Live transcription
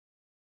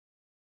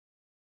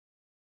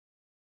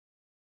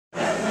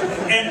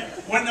And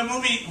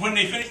when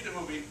they finished the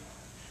movie,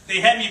 they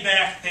had me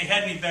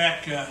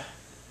back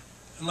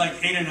like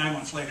 8 or 9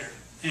 months later,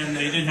 and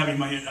they didn't have any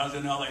money. I was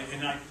in LA,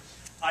 and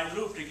I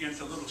looped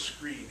against a little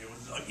screen. It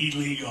was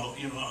illegal,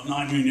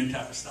 non-union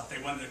type of stuff.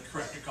 They wanted to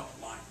correct a couple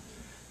lines.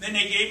 Then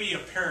they gave me a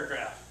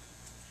paragraph,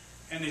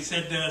 and they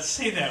said,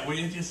 "Say that, will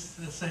you? Just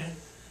say it."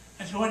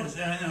 I said, "What is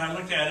that?" And I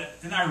looked at it,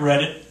 and I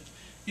read it.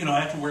 I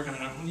have to work on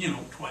it,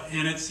 twice.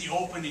 And it's the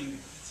opening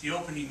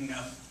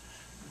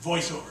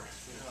voiceover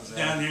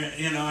down there,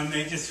 and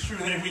they just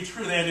we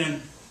threw that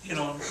in, 6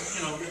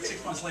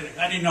 months later.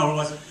 I didn't know it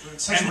wasn't.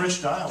 It's such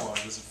rich dialogue.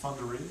 Is it fun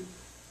to read?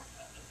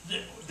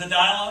 The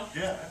dialogue?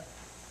 Yeah.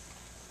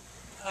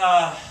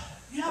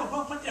 Yeah,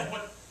 well,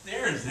 what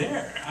there is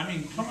there. I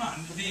mean, come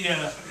on.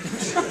 The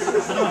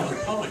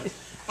public.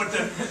 But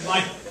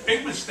my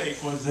big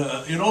mistake was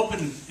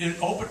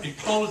it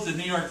closed the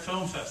New York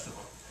Film Festival.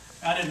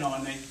 I didn't know,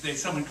 and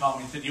someone called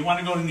me and said, "You want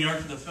to go to New York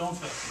for the film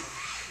festival?"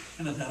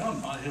 And I said, "I don't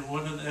know.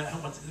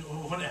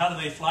 How do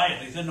they fly it?"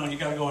 They said, "No, you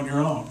got to go on your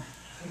own."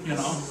 And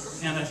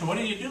I said, "What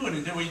are you doing?"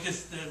 And then we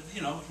just,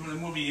 when the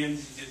movie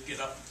ends, you just get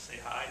up and say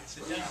hi and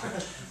sit down,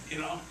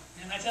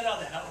 And I said, "Oh,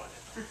 the hell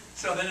with it."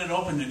 So then it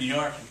opened in New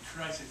York, and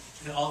Christ,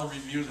 all the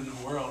reviews in the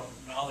world,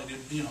 and all they did,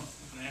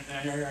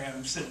 and here I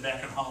am sitting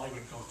back in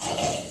Hollywood going.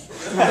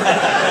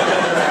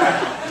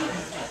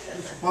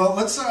 Well,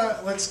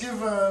 let's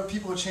give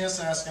people a chance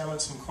to ask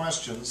Emmet some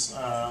questions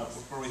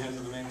before we head to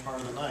the main part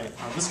of the night.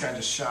 This guy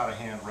just shot a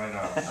hand right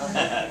out.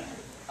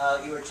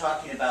 You were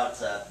talking about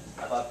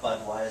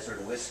Budweiser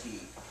and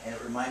whiskey, and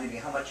it reminded me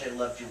how much I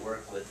loved your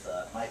work with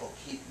Michael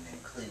Keaton in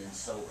Clean and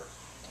Sober.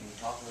 Can you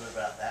talk a little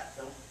about that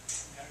film?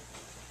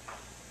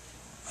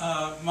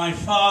 My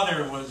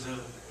father was a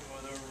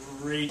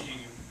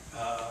raging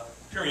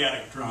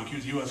periodic drunk. He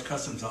was a U.S.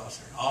 Customs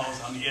officer,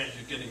 always on the edge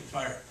of getting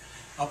fired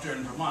up there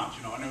in Vermont,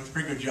 and it was a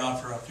pretty good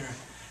job for up there.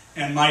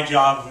 And my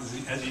job was,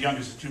 as the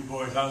youngest of two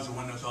boys, I was the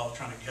one that was all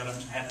trying to get him,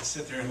 and had to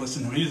sit there and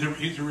listen to him.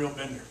 He's a real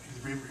bender.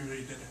 He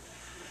really did it.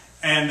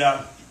 And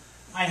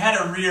I had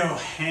a real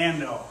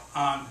handle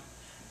on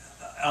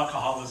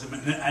alcoholism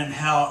and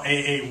how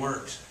AA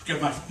works, because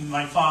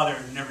my father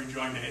never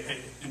joined AA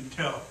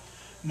until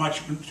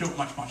much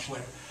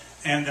later.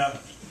 And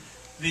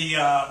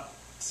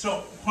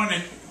so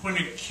when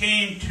it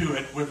came to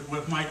it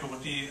with Michael,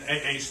 with the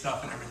AA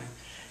stuff and everything,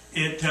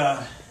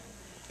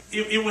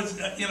 it was,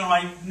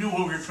 I knew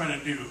what we were trying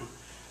to do.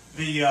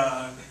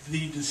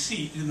 The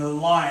deceit and the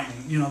lying,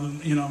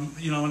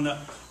 and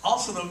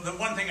also the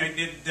one thing I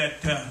did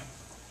that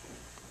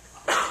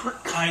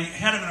I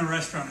had him in a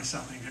restaurant or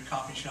something, a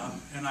coffee shop,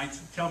 and I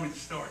said, tell me the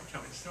story,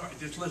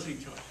 just listening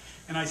to it.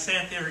 And I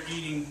sat there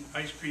eating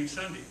ice cream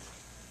sundaes.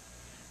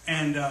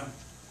 And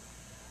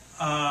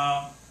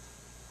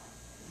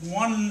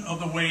one of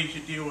the ways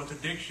you deal with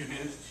addiction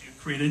is to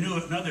create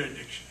another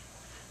addiction.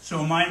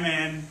 So my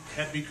man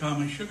had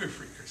become a sugar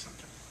freak or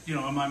something,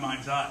 in my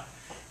mind's eye.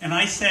 And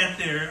I sat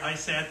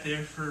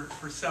there for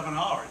 7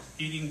 hours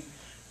eating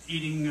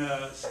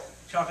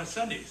chocolate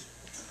sundaes.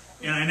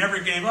 And I never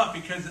gave up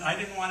because I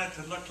didn't want it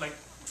to look like,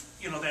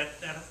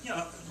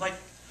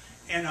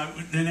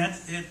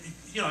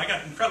 I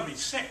got incredibly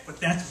sick, but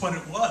that's what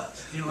it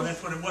was.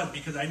 That's what it was,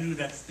 because I knew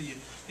that's the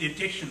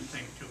addiction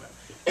thing to it.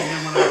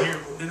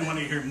 And then when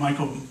I hear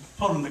Michael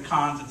pulling the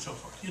cons and so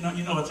forth, you know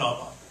what it's all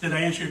about. Did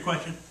I answer your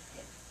question?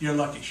 You're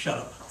lucky. Shut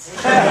up.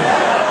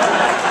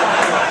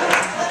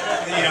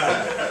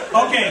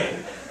 Okay.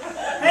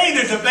 Hey,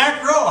 there's a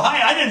back row.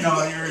 Hi, I didn't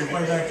know you were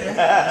way back there.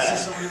 This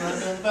is somebody right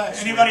there in the back.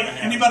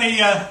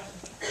 Anybody?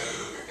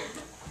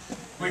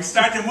 We can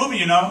start the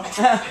movie,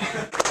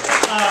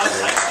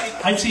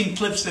 I've seen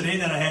clips today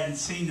that I hadn't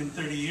seen in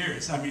 30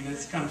 years. I mean,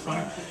 it's kind of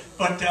funny.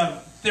 But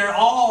they're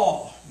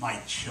all my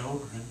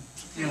children.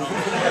 You look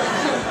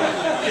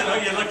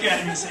at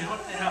them and say,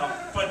 what the hell?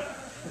 But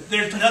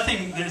there's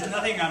nothing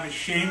I'm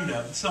ashamed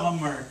of. Some of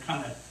them are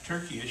kind of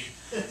Turkey-ish.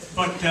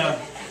 But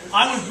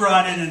I was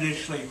brought in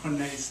initially when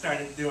they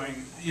started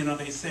doing,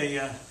 they say,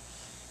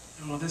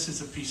 well, this is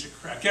a piece of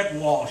crap. Get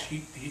Walsh,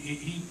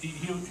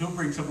 he'll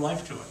bring some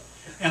life to it.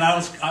 And I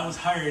was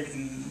hired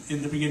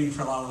in the beginning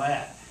for a lot of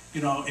that.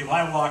 If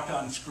I walked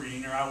on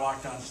screen or I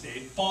walked on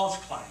stage, balls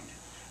clanged.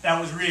 That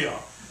was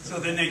real. So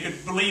then they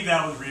could believe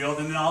that was real.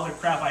 Then all the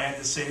crap I had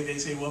to say, they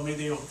say, well,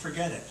 maybe they'll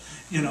forget it.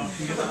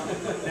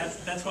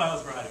 That's why I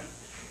was brought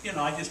in.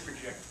 I just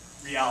project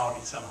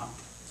reality somehow.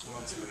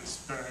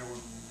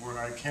 Well,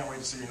 I can't wait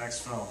to see your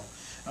next film.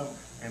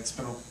 It's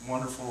been a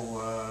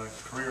wonderful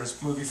career as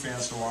movie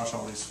fans to watch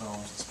all these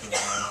films. It's been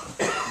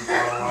you've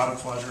brought a lot of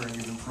pleasure, and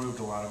you've improved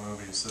a lot of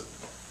movies that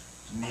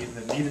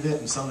needed it,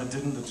 and some that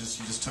didn't. That you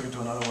just took it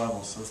to another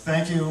level. So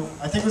thank you.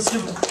 I think let's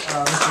give Mr. Walsh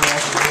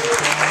a round of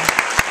applause.